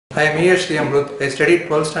I am Iit.Jee. I studied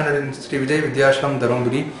 12th standard in Cbse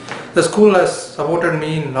Dharmapuri. The school has supported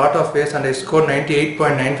me in lot of ways and I scored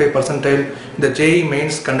 98.95 percentile in the JEE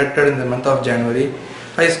mains conducted in the month of January.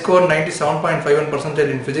 I scored 97.51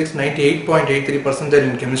 percentile in physics, 98.83 percentile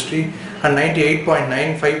in chemistry and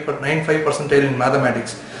 98.95 percentile in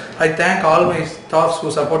mathematics. I thank all my staffs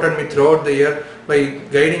who supported me throughout the year by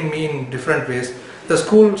guiding me in different ways. The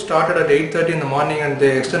school started at 8:30 in the morning and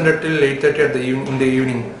they extended till 8:30 in the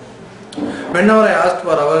evening. Whenever I asked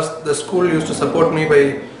for hours, the school used to support me by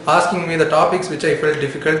asking me the topics which I felt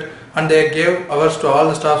difficult, and they gave hours to all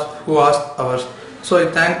the staffs who asked hours. So I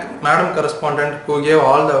thank Madam Correspondent who gave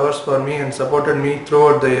all the hours for me and supported me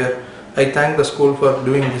throughout the year. I thank the school for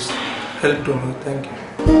doing this help to me. Thank you.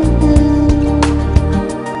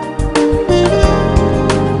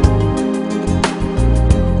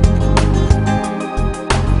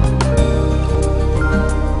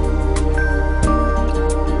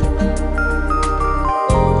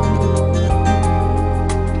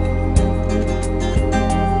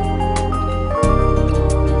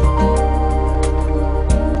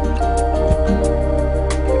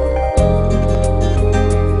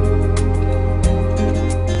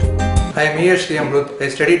 I am Iit.Jee. I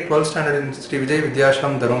studied 12th standard in Cbse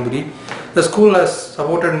Dharmapuri. The school has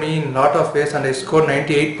supported me in lot of ways and I scored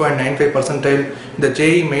 98.95 percentile in the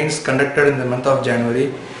JEE mains conducted in the month of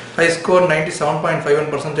January. I scored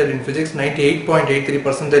 97.51 percentile in physics, 98.83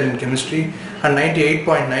 percentile in chemistry and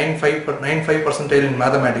 98.95 percentile in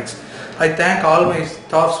mathematics. I thank all my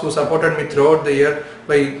staffs who supported me throughout the year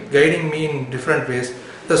by guiding me in different ways.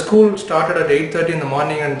 The school started at 8:30 in the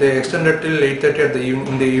morning and they extended till 8:30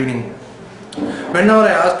 in the evening. Whenever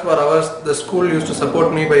I asked for hours, the school used to support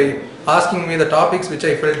me by asking me the topics which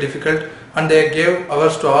I felt difficult, and they gave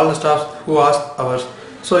hours to all the staffs who asked hours.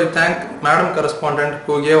 So I thank Madam Correspondent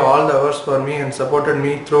who gave all the hours for me and supported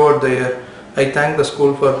me throughout the year. I thank the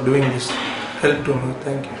school for doing this help to me.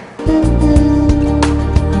 Thank you.